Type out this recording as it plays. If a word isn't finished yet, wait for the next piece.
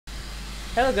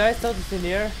Hello guys, Totis in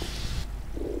here.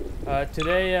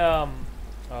 Today, oh,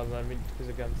 let me increase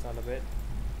the gun sound a bit.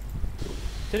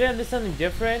 Today I'm doing something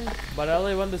different, but all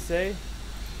I want to say...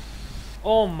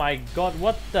 Oh my god,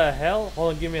 what the hell?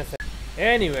 Hold on, give me a second.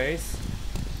 Anyways,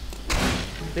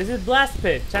 this is Blast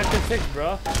Pit, Chapter 6,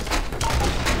 bro.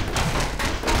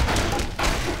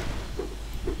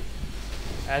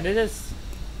 And it is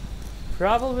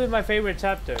probably my favorite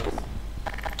chapters.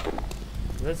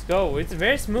 Let's go. It's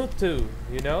very smooth too,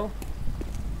 you know?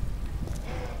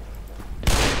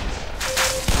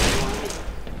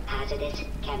 Hazardous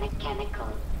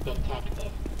chemical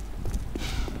detected.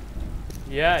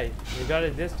 Yeah, you got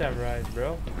it this time right,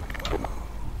 bro.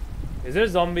 Is there a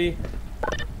zombie?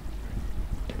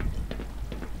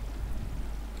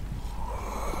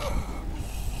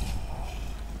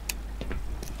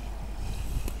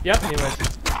 Yep, he went.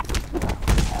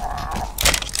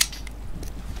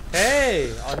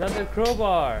 Hey, another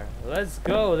crowbar. Let's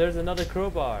go. There's another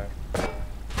crowbar.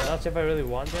 I'm not sure if I really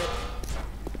want it.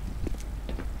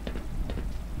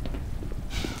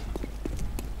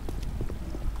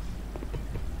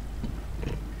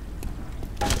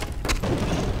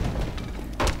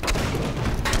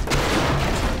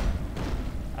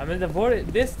 I mean,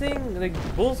 this thing,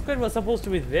 like, Bull Squid was supposed to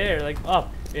be there, like,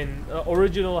 up in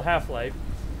original Half-Life.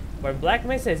 But Black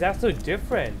Mesa is absolutely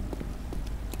different.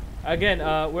 Again,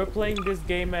 we're playing this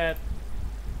game at...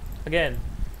 Again,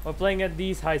 we're playing at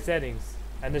these high settings.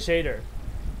 And the shader.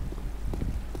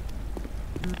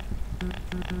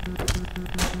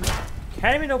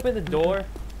 Can't even open the door.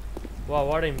 Wow,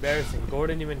 what embarrassing.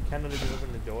 Gordon even cannot even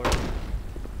open the door.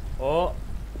 Oh.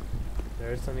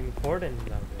 There's something important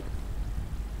down there.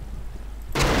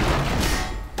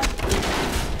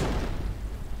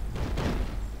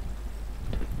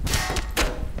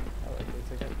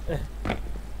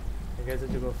 I guess I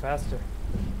have to go faster.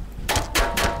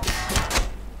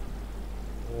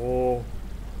 Oh.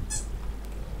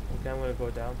 Okay, I'm gonna go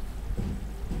down.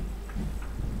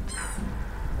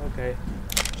 Okay.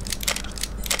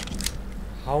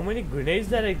 How many grenades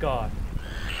that I got?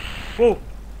 Whoa!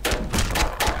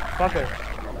 Fucker.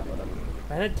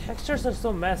 Man, the textures are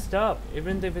so messed up.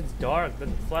 Even if it's dark, the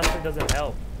flashlight doesn't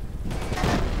help.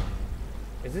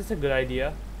 Is this a good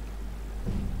idea?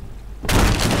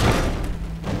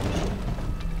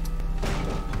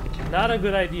 Not a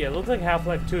good idea. It looks like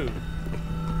Half-Life 2.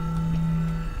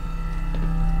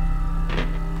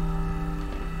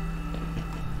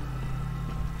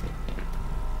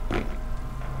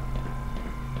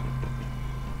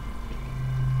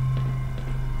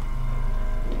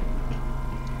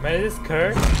 Man, is this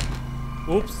Kurt?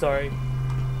 Oops, sorry.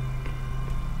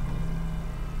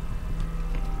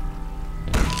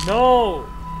 No!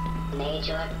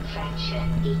 Major fracture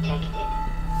detected.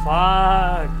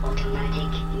 Fuck!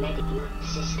 Automatic medical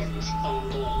systems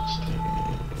engaged.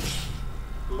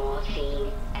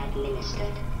 Morphine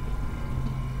administered.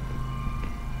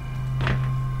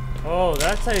 Oh,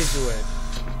 that's how you do it.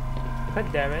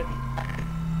 God damn it.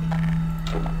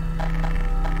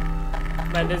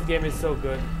 Man, this game is so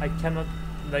good. I cannot,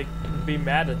 like, be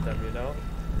mad at them, you know?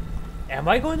 Am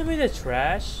I going to be the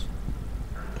trash?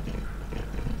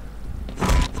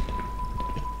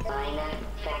 Minor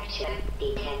fracture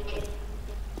detected.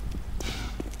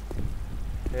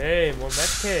 Hey, more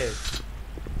medkits.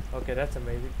 Okay, that's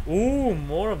amazing. Ooh,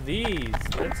 more of these.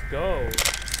 Let's go.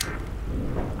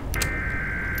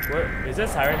 What is that?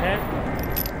 Siren Head?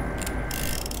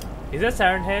 Is that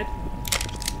Siren Head?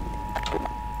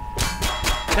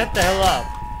 Shut the hell up.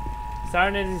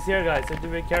 Siren Head is here, guys, so do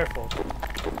be careful.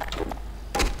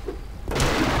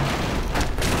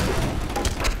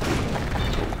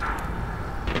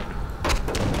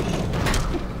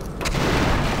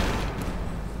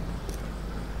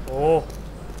 Oh,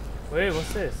 wait,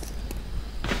 what's this?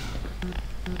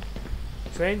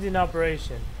 Trains in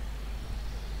operation.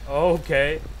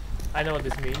 Okay, I know what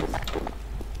this means.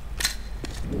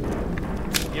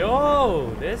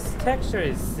 Yo, this texture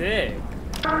is sick.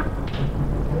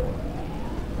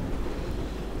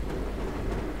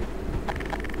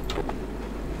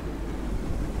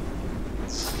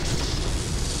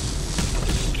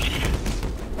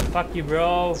 Fuck you,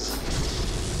 bro.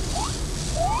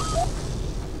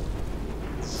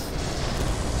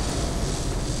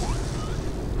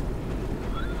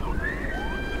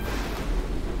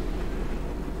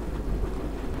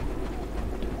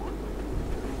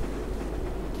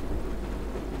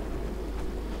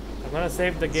 I'm gonna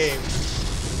save the game.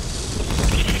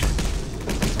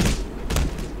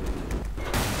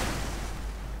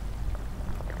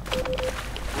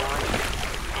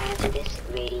 Hazardous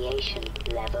radiation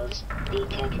levels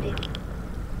detected.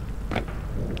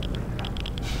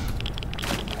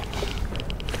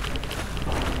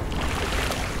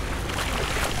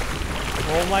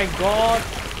 Oh my god.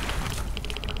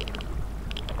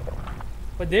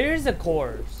 But there is a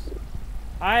course.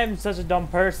 I am such a dumb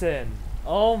person.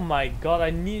 Oh my god, I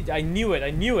knew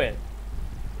it.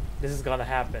 This is gonna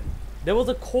happen. There was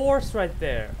a course right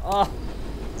there. Oh.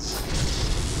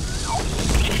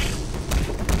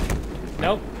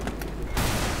 Nope.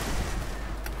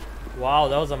 Wow,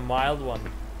 that was a mild one.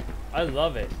 I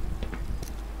love it.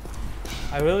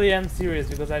 I really am serious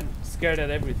because I'm scared at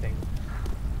everything.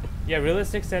 Yeah,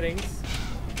 realistic settings.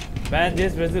 Man,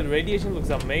 this radiation looks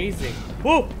amazing.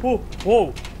 Whoa, whoa,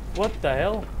 whoa. What the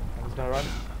hell? I'm just gonna run.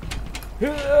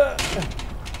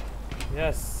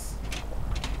 Yes.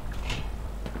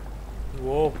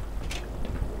 Whoa.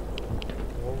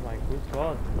 Oh my good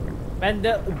god. Man,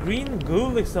 the green goo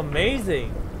looks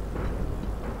amazing.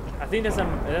 I think that's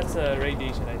a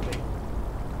radiation, I think.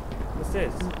 What's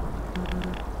this?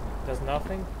 Does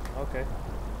nothing? Okay.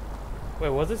 Wait,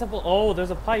 was this supposed? Oh,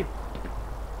 there's a pipe.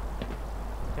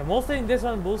 Yeah, mostly in this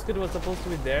one, bullshit was supposed to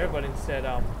be there, but instead,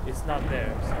 it's not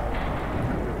there. So.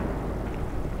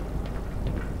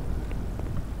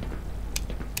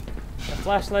 The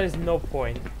flashlight is no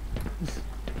point.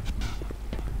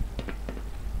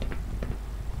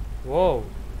 Whoa!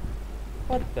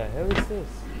 What the hell is this?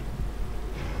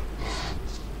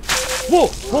 Whoa!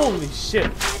 Holy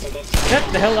shit!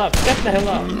 Get the hell up! Get the hell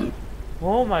up!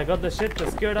 Oh my god, the shit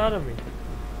that scared out of me.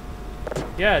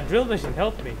 Yeah, drill machine,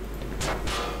 help me.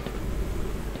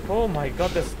 Oh my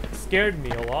god, that scared me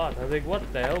a lot. I was like,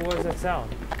 what the hell? What is that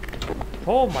sound?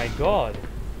 Oh my god.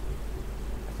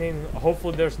 I think,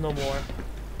 hopefully there's no more.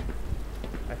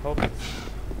 I hope it's...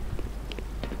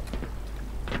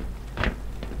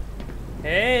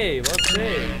 Hey, what's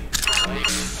this? Power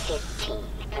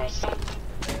 15%.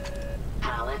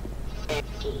 Power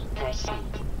 50%.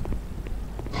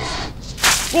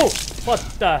 Whoa! What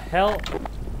the hell?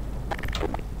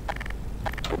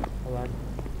 Hold on.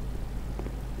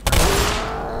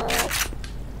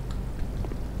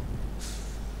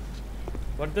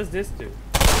 What does this do?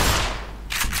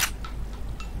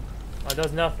 Oh, it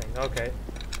does nothing. Okay.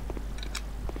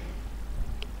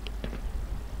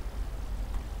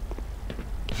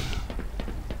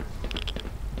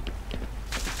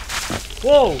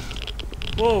 Whoa!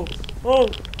 Whoa! Whoa!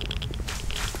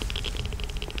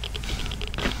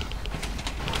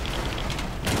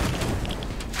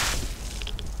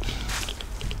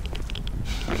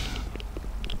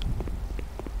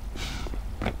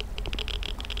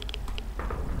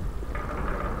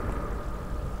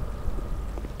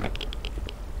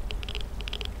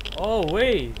 Oh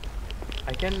wait,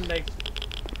 I can like.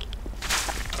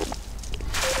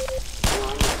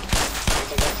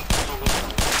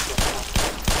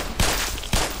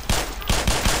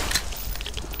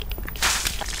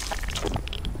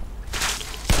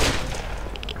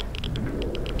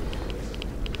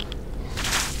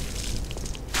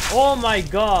 Oh my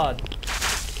god!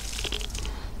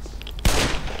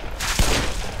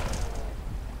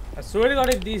 I swear to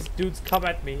god, if these dudes come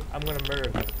at me, I'm gonna murder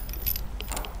them.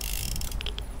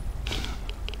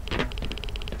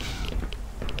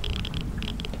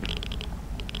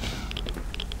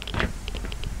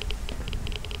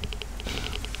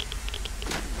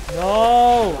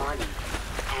 No! Warning.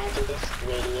 Hazardous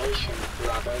radiation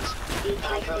levels. The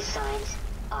vital signs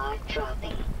are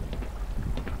dropping.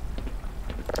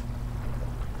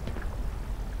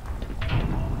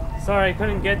 Sorry, I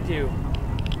couldn't get you.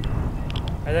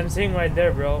 As I'm seeing right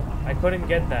there, bro. I couldn't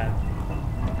get that.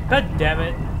 God damn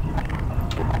it.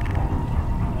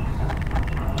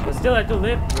 But still, I have to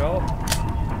live, bro.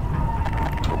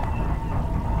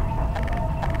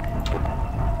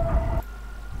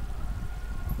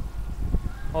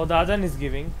 Oh, the Adhan is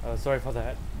giving. Oh, sorry for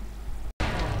that.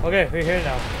 Okay, we're here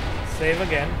now. Save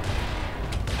again.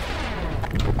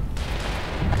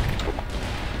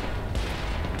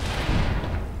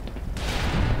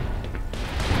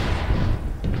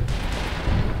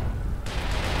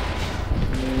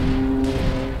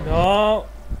 No.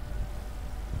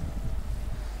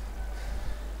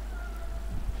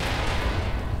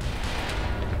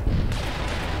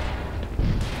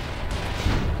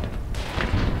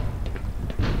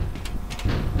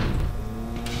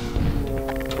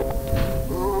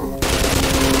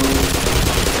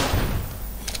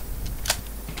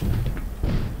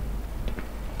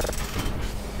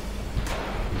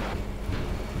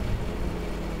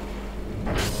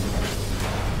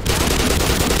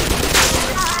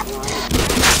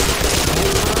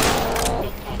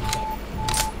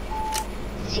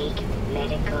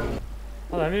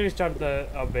 Hold on, let me restart the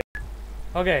bit.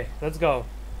 Okay, let's go.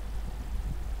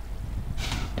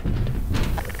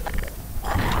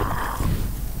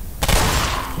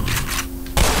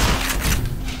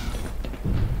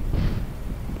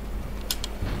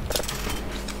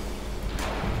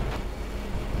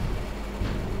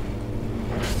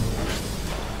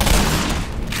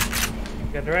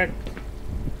 Get wrecked.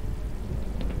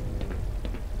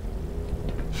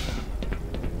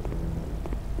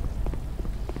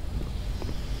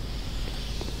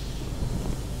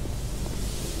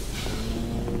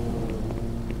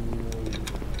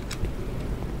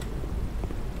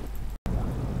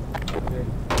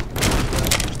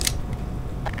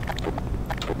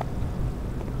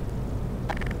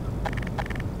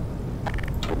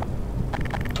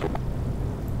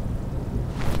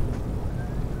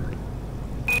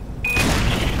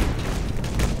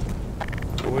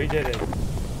 We did it. Haven't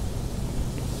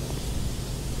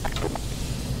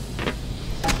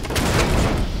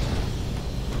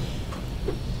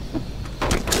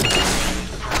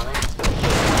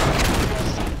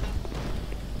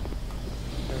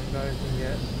got anything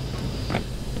yet.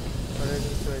 What is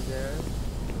this right there?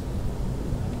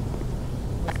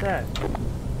 What's that?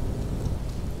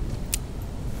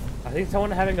 I think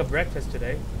someone having a breakfast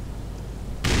today.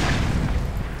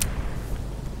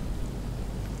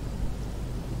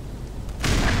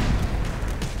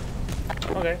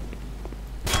 Okay.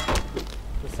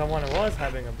 So someone was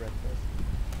having a breakfast.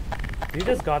 You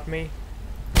just got me.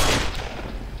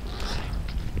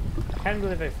 Can't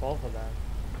believe I fall for that.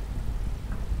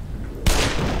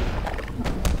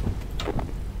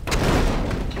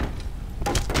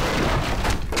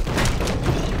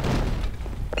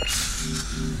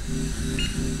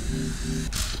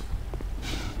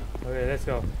 Okay, let's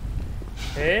go.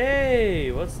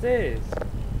 Hey, what's this?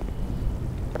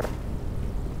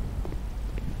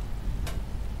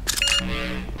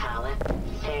 Power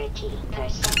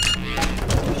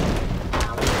 30%.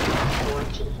 Power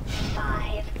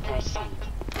 45%.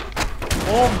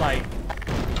 Oh my.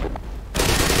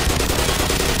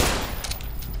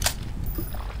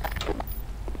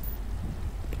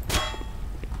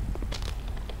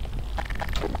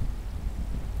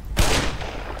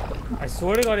 I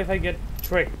swear to God, if I get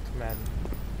tricked, man.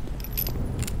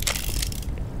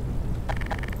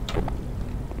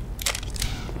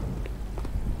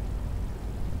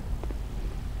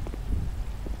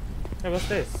 Hey, what's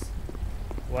this?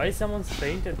 Why is someone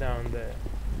fainted down there?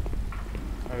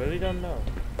 I really don't know.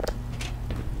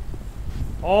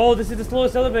 Oh, this is the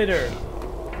slowest elevator.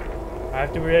 I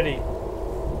have to be ready.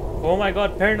 Oh my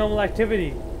God, paranormal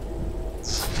activity.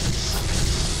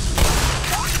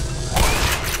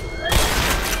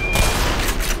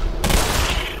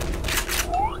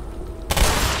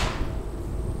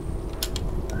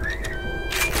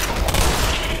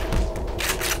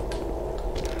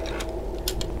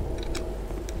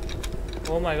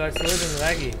 Oh my God, it's a little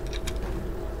laggy.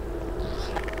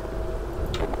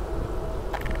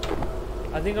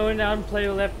 I think I'm gonna unplay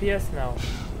with FPS now.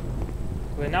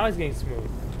 Wait, now it's getting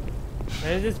smooth.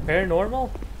 And is this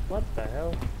paranormal? What the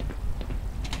hell?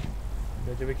 You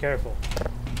have to be careful.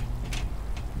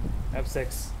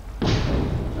 F6.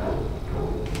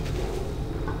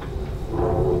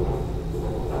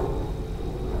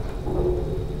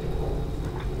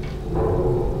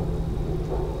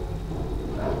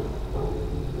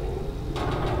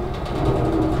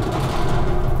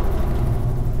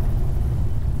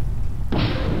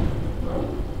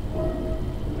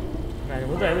 Man,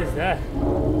 what the hell is that?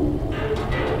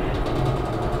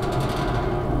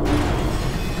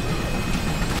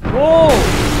 Whoa!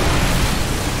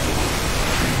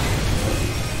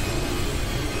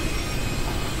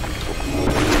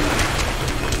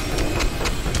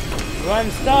 Bro,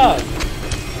 I'm stuck!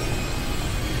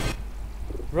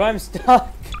 Bro, I'm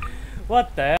stuck!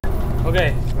 What the hell?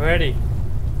 Okay, we're ready.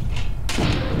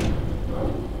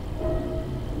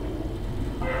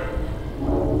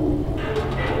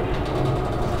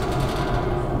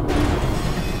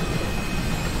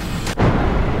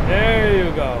 There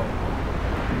you go.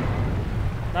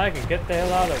 Now I can get the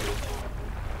hell out of it.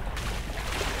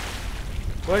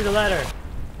 Where's the ladder?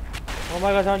 Oh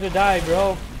my God, time to die,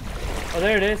 bro. Oh,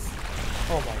 there it is.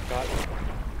 Oh my God.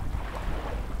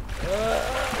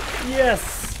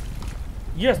 Yes!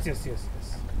 Yes, yes, yes,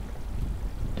 yes.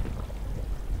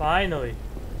 Finally.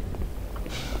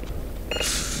 I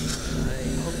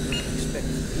hope you don't expect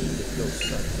me to go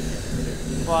start the elevator.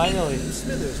 Finally.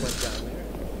 Smithers went down there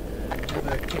and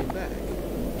never came back.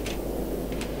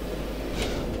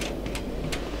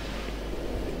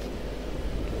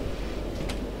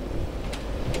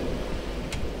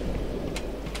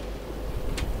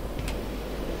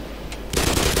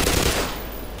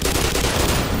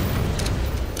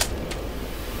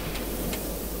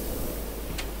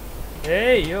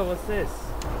 Hey, yo, what's this?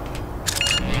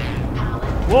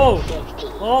 Whoa!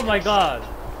 Oh my God!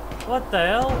 What the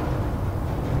hell?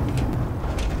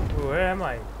 Where am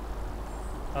I?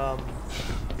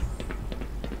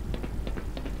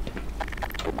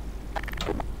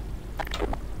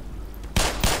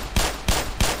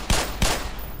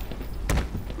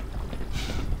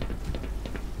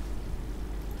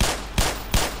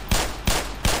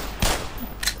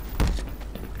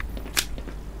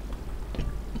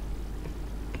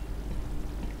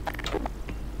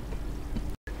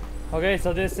 Okay,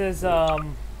 so this is the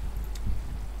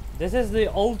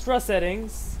ultra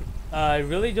settings. I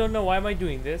really don't know why am I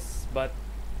doing this, but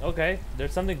okay,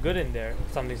 there's something good in there.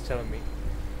 Something's telling me.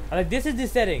 And like this is the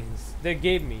settings they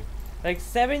gave me, like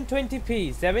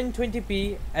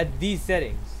 720p at these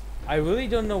settings. I really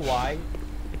don't know why.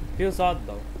 Feels odd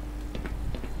though.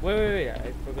 Wait,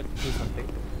 I forgot to do something.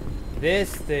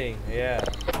 This thing, yeah,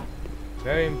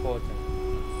 very important.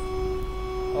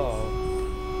 Uh-oh.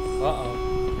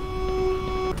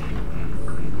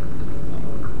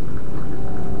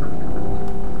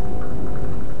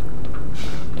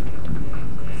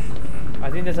 I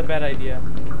think that's a bad idea.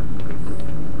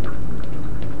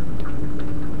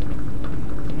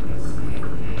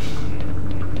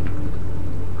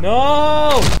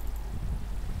 No!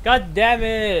 God damn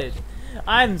it!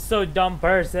 I'm so dumb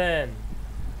person.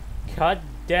 God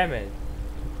damn it.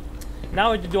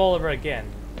 Now we have to do all over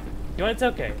again. You know, it's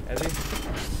okay. At least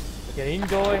we can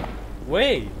enjoy.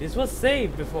 Wait, this was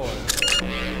saved before.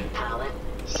 Power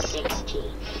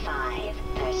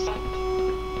 65%.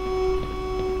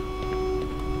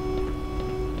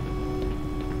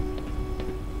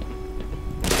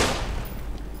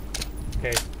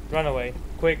 Okay, run away.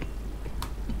 Quick.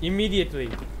 Immediately.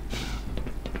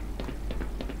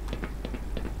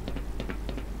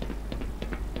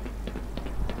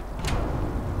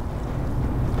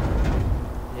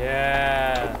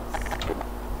 Yes.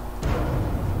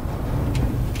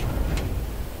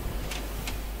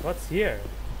 What's here?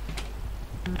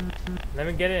 Let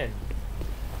me get in.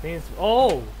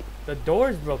 Oh! The door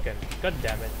is broken. God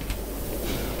damn it.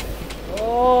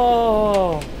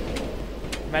 Oh!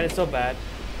 Man, it's so bad.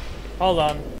 Hold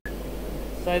on.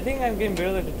 So I think I'm getting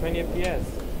barely to 20 FPS.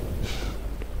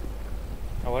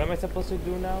 Oh, what am I supposed to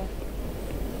do now?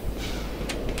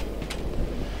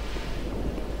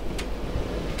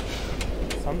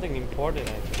 Something important,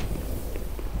 I think.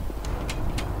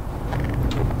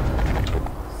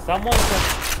 Someone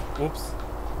said... Oops.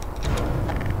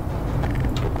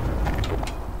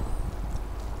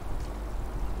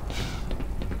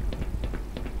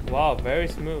 Wow, very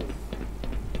smooth.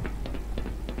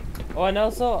 Oh, and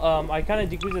also, I kind of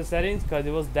decreased the settings because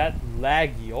it was that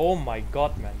laggy. Oh my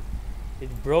god, man.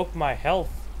 It broke my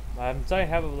health. I'm starting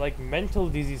to have like mental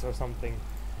disease or something.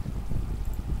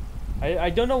 I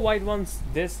don't know why it wants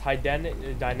this high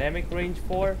dynamic range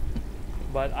for,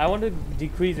 but I want to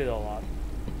decrease it a lot.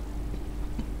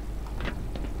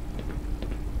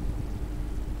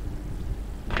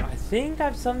 I think I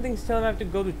have something still. I have to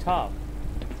go to top.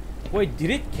 Wait, did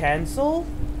it cancel?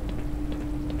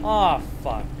 Ah, oh,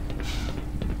 fuck.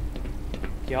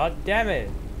 God damn it.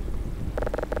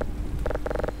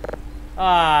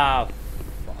 Ah,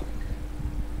 fuck.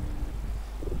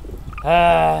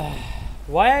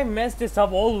 Why I mess this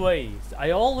up always? I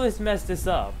always mess this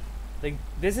up. Like,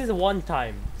 this is one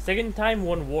time. Second time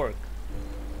won't work.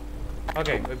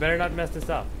 Okay, we better not mess this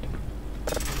up.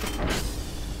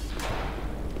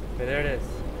 Okay, there it is.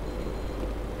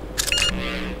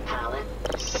 Power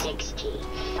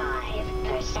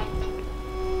 65%.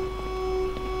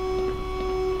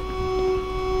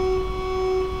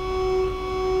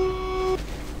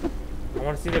 I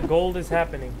want to see the gold is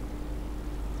happening.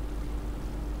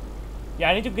 Yeah,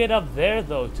 I need to get up there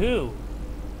though too.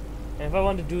 And if I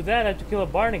want to do that, I have to kill a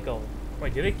barnacle.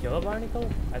 Wait, did I kill a barnacle?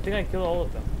 I think I killed all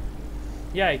of them.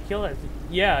 Yeah, I killed it.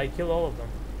 Yeah, I killed all of them.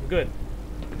 Good.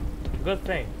 Good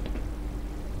thing.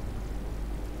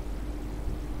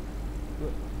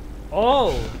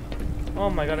 Oh! Oh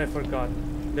my god, I forgot.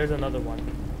 There's another one.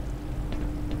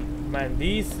 Man,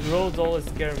 these roads always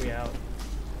scare me out.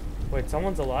 Wait,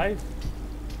 someone's alive?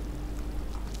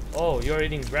 Oh, you're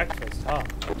eating breakfast, huh?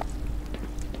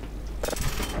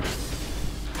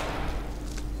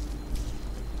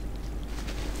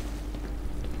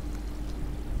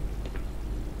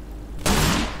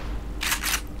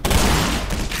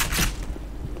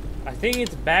 I think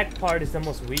its back part is the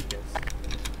most weakest.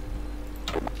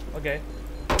 Okay.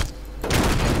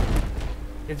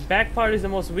 Its back part is the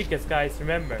most weakest, guys,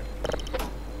 remember.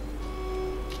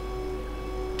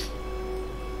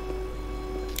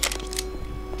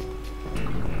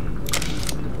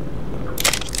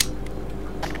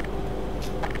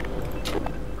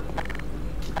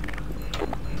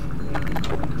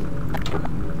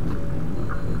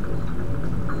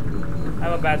 I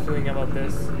have a bad feeling about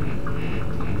this.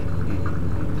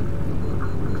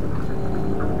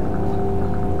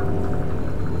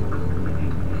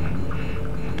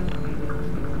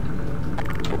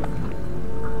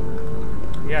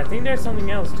 Yeah, I think there's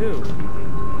something else too.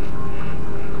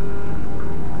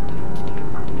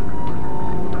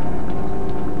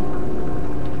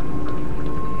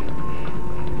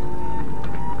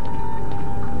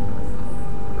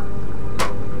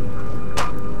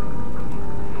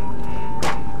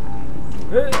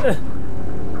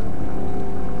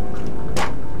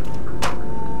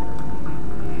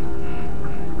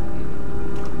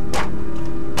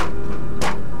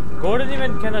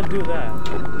 even cannot do that?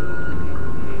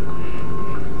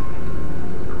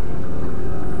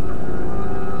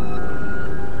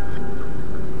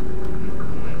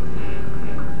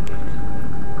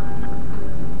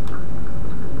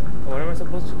 What am I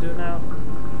supposed to do now?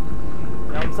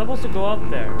 Yeah, I'm supposed to go up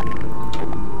there.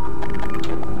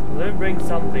 Let me bring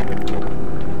something with me.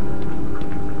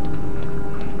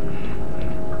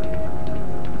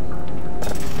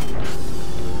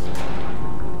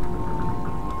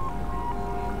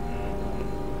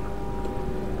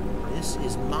 This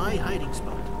is my hiding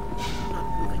spot. I'm not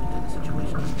moving until the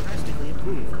situation is drastically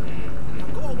improved. Now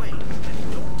go away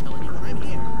and don't tell anyone I'm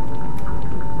here.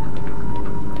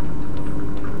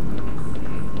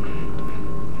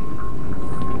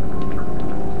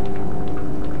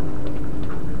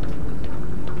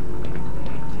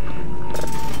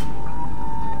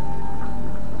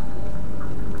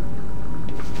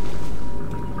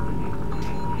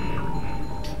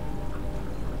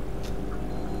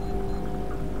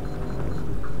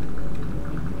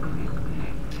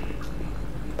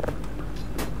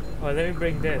 Oh, let me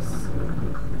bring this.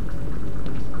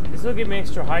 This will give me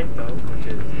extra height though, which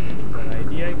is an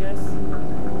idea, I guess.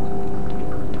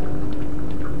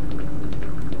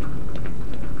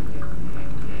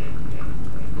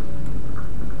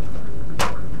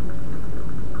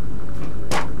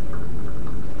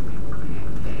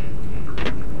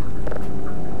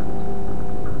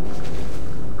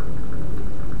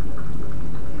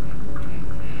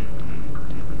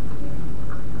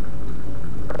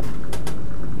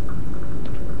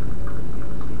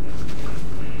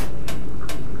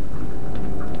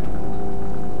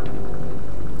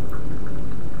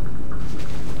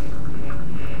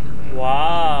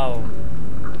 Wow.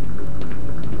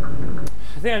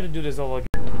 I think I have to do this all again.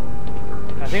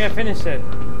 I think I finished it.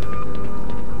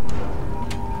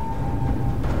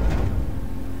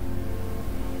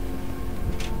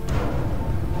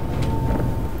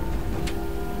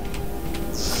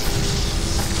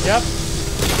 Yep.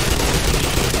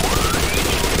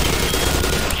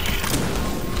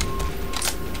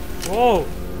 Whoa.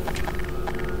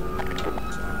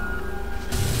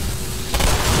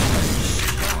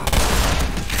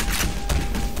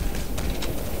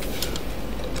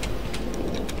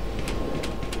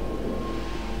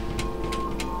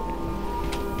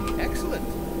 Excellent.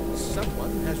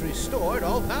 Someone has restored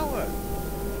all power.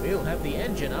 We'll have the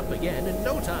engine up again in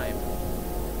no time.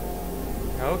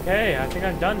 Okay, I think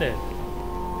I've done it.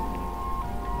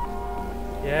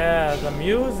 Yeah, the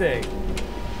music.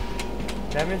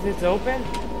 That means it's open?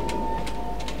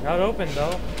 Not open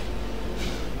though.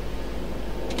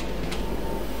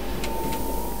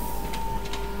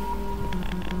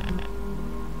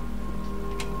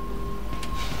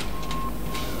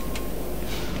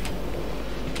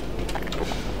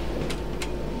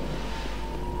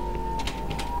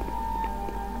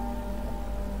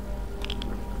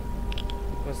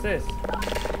 What's this?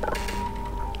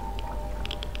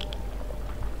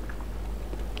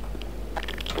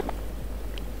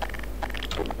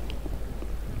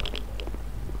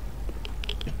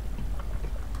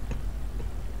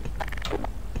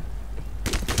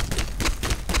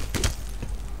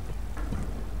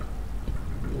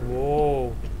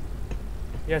 Whoa.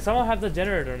 Yeah, someone have the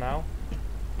generator now.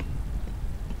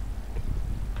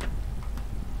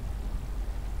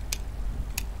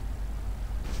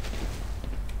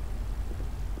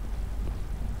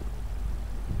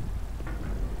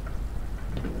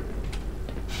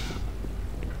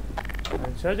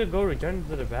 Should I just go return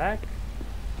to the back?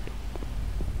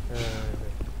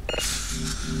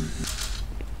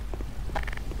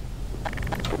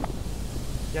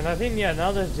 Yeah, nothing. Yeah,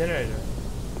 now there's generator.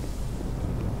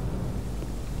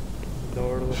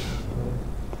 Door.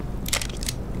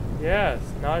 Yes,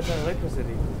 now it's on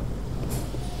electricity.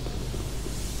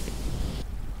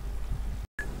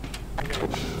 Okay,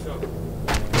 so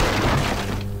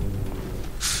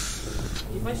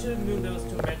if I should have known there was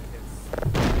two medkits,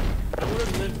 I would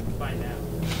have lived by now.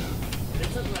 They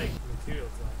took like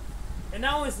materials off. And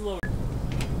now it's low.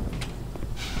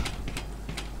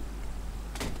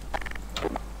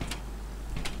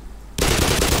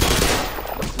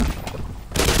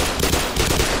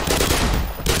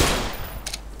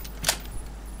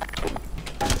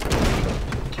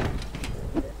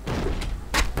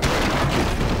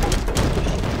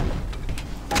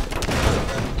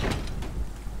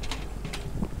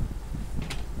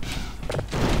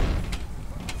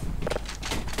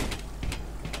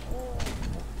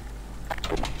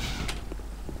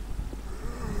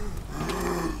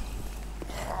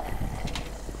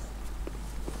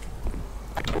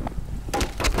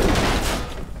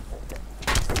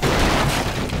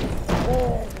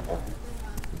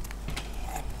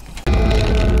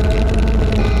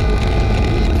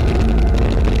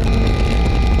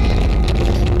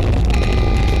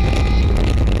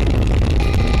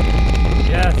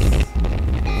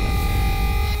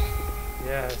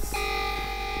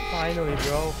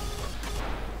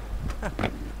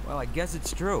 guess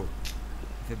it's true.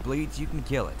 If it bleeds, you can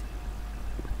kill it.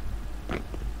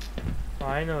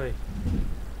 Finally.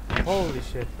 Holy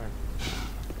shit, man.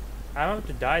 I don't have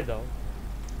to die though.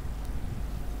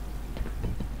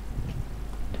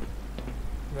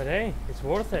 But hey, it's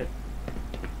worth it.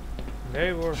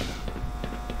 Very worth it.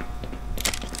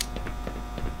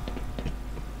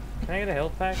 Can I get a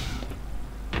health pack?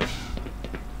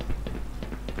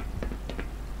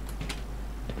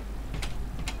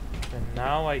 And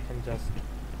now I can just...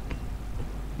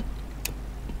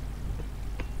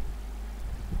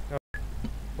 Oh,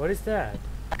 what is that?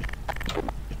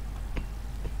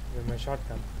 With my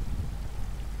shotgun.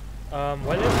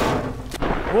 What is that?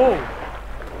 Whoa!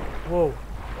 Whoa!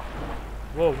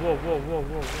 Whoa, whoa, whoa, whoa, whoa,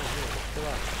 whoa, whoa. Chill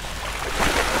out.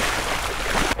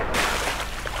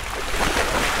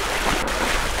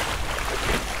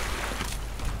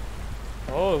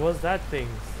 Oh, it was that thing.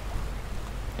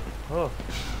 Oh.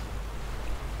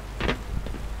 It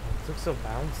looks so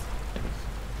bouncy.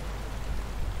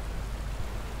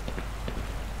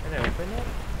 Can I open it?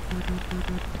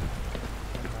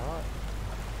 Or not?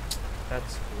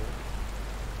 That's cool.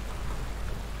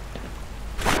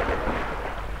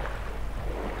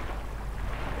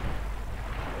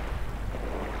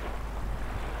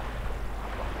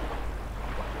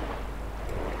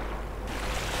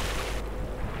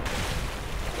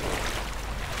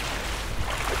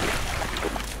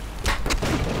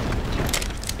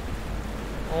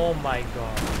 Oh my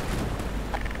god.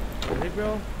 Really,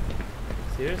 bro?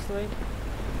 Seriously?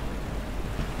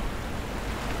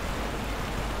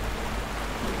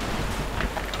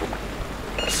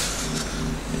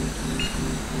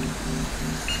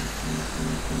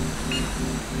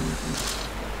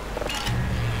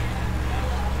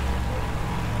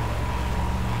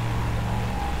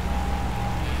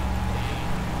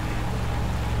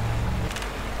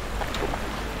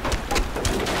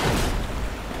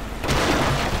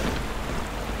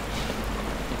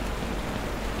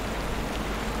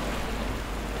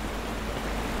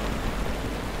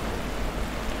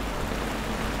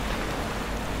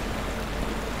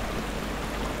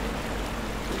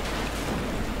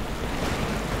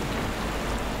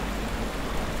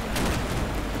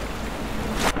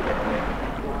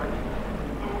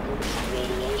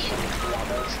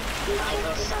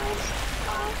 Vital signs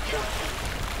are dropping.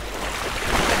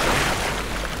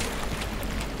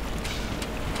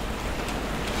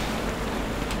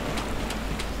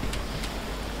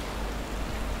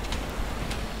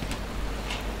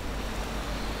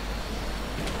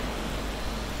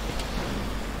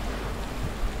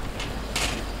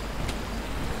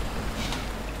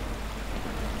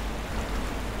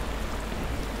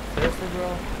 Seriously, bro?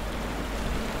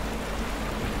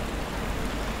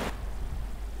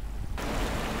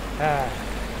 Ah.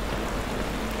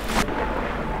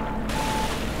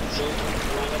 Seek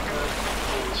medical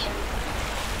attention.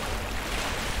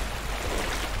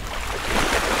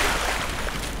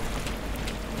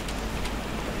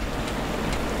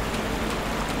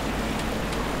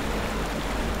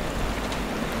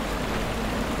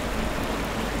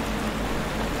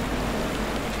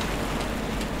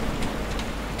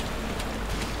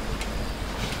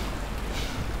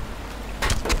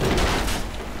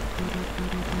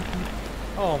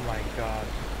 Oh my god.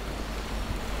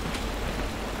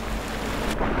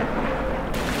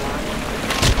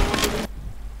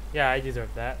 Yeah, I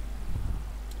deserve that.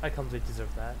 I completely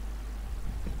deserve that.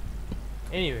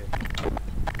 Anyway.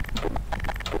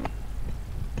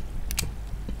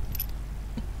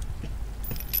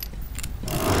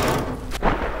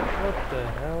 What the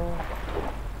hell?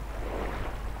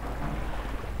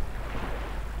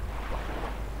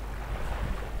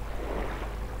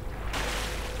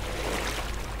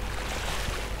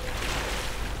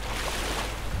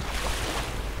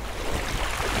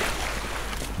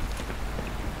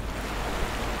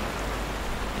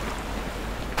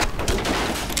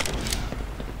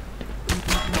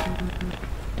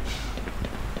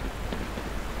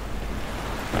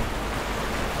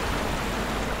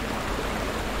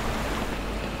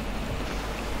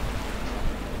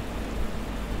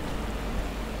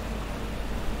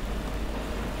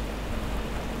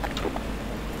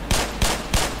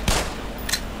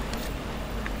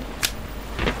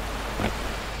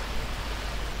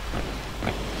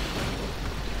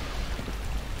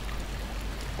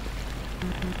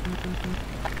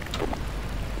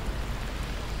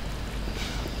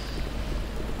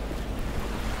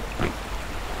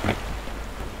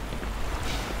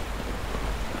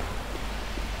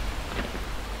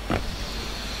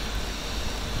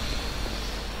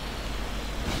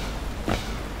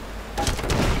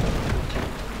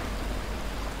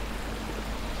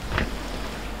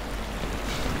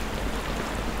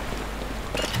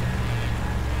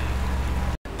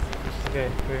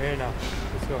 here now.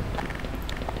 Let's go.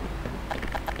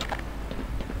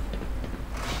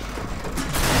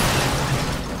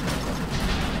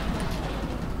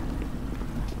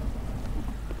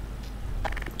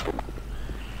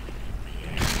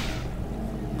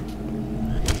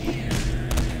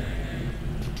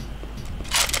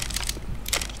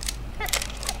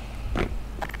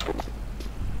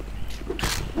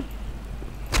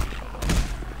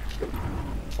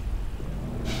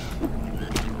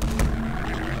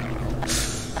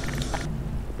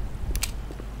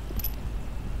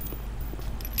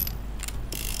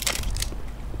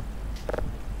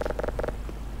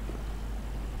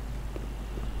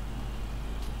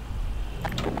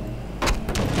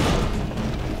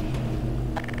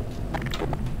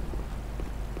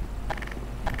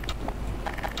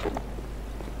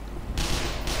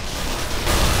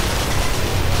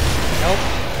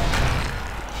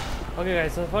 Okay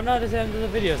guys, so for now this is the end of the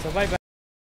video, so bye bye.